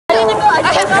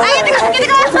さ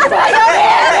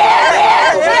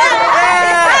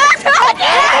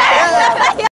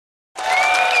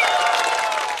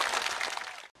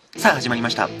あ始まり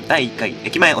ました第1回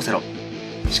駅前オセロ。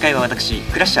司会は私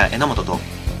クラッシャー榎本と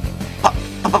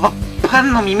パ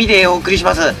ンの耳でお送りし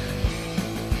ます。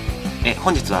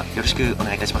本日はよろしくお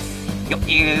願いいたします。よろ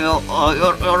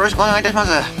しくお願いいたしま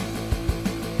す。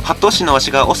八頭身のわし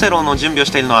がオセロの準備を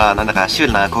しているのはなんだかシュー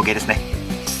ルな光景ですね。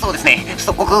そうですね、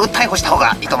即刻逮捕した方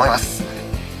がいいと思います。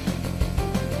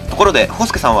ところでホー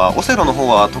スケさんはオセロの方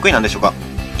は得意なんでしょうか？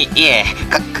いえ、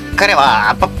彼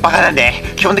はバカなんで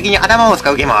基本的に頭を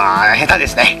使うゲームは下手で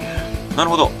すね。な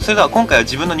るほど。それでは今回は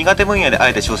自分の苦手分野であ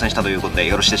えて挑戦したということで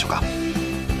よろしいでしょうか？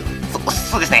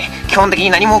そうですね、基本的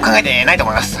に何も考えてないと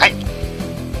思います。はい。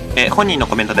本人の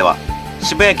コメントでは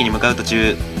渋谷駅に向かう途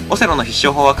中オセロの必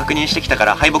勝法は確認してきたか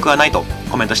ら敗北はないと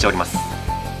コメントしております。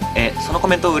そのコ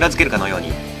メントを裏付けるかのよう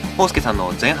にホースケさん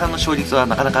の前半の勝率は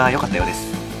なかなか良かったようで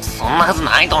す。そんなはず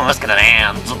ないと思いますけどね。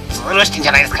ずるしてんじ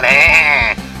ゃないですか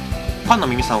ね。パンの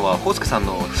耳さんはホースケさん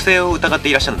の不正を疑って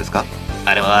いらっしゃるんですか？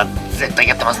あれは絶対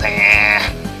やってますね。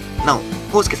なお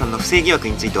ホースケさんの不正疑惑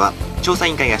については調査委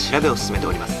員会が調べを進めて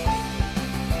おります。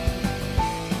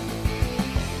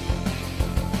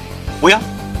おや、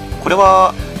これ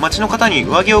は町の方に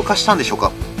上着を貸したんでしょう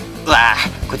か？うわ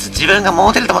ぁ、こいつ自分が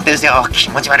モテると思ってるんですよ。気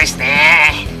持ち悪いですね。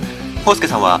ホースケ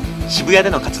さんは渋谷で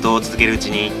の活動を続けるう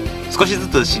ちに少しず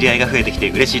つ知り合いが増えてき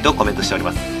て嬉しいとコメントしており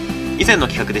ます。以前の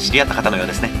企画で知り合った方のよう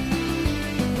ですね。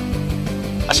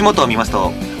足元を見ます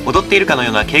と踊っているかのよ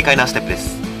うな軽快なステップで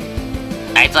す。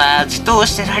あいつはじっと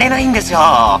してられないんですよ。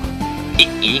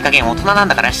いい加減大人なん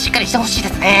だからしっかりしてほしいで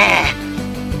すね。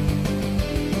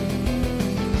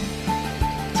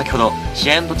先ほど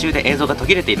試合の途中で映像が途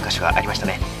切れている箇所がありました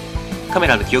ね。カメ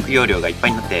ラの記憶容量がいっぱ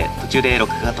いになって途中で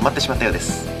録画が止まってしまったようで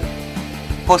す。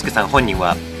ホースケさん本人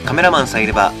はカメラマンさえい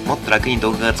ればもっと楽に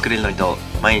動画が作れるのにと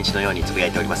毎日のようにつぶや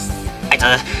いております。あいつ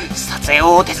撮影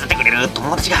を手伝ってくれる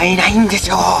友達がいないんです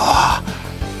よ。か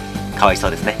わいそ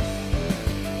うですね。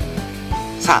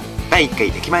さあ第1回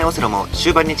駅前オセロも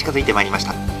終盤に近づいてまいりまし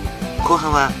た。後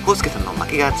半はホースケさんの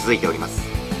負けが続いております。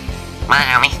まあ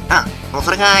ね、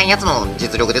それがやつの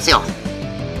実力ですよ。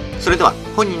それでは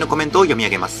本人のコメントを読み上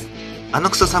げます。あの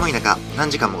クソ寒い中何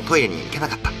時間もトイレに行けな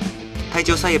かった。体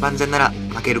調さえ万全なら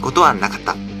負けることはなかっ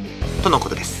たとのこ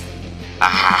とです。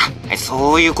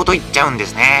そういうこと言っちゃうんで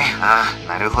すね。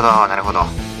なるほどなるほど。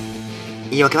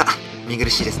言い訳は見苦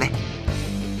しいですね。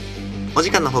お時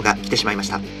間の方が来てしまいまし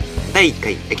た。第1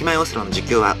回駅前オセロの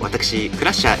実況は私ク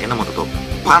ラッシャー榎本と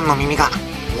パンの耳が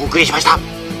お送りしました。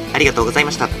ありがとうござい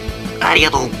ました。あり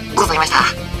がとうございました。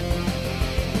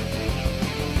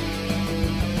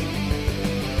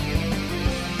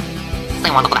最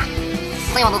後はどこだ？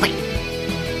最後はどこだ？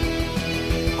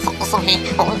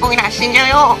おいら死んじゃう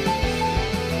よ。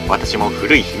私も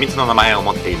古い秘密の名前を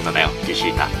持っているのだよジシ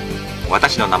ータ。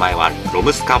私の名前はロ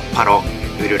ムスカパロ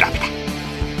ウルラピだ。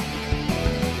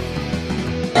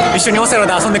一緒にオセロ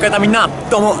で遊んでくれたみんな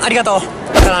どうもありがとう。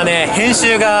ただね、編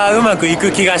集がうまくい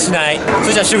く気がしない。そ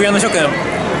れじゃあ渋谷の諸君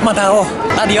また会おう。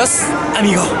アディオスア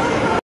ミゴ。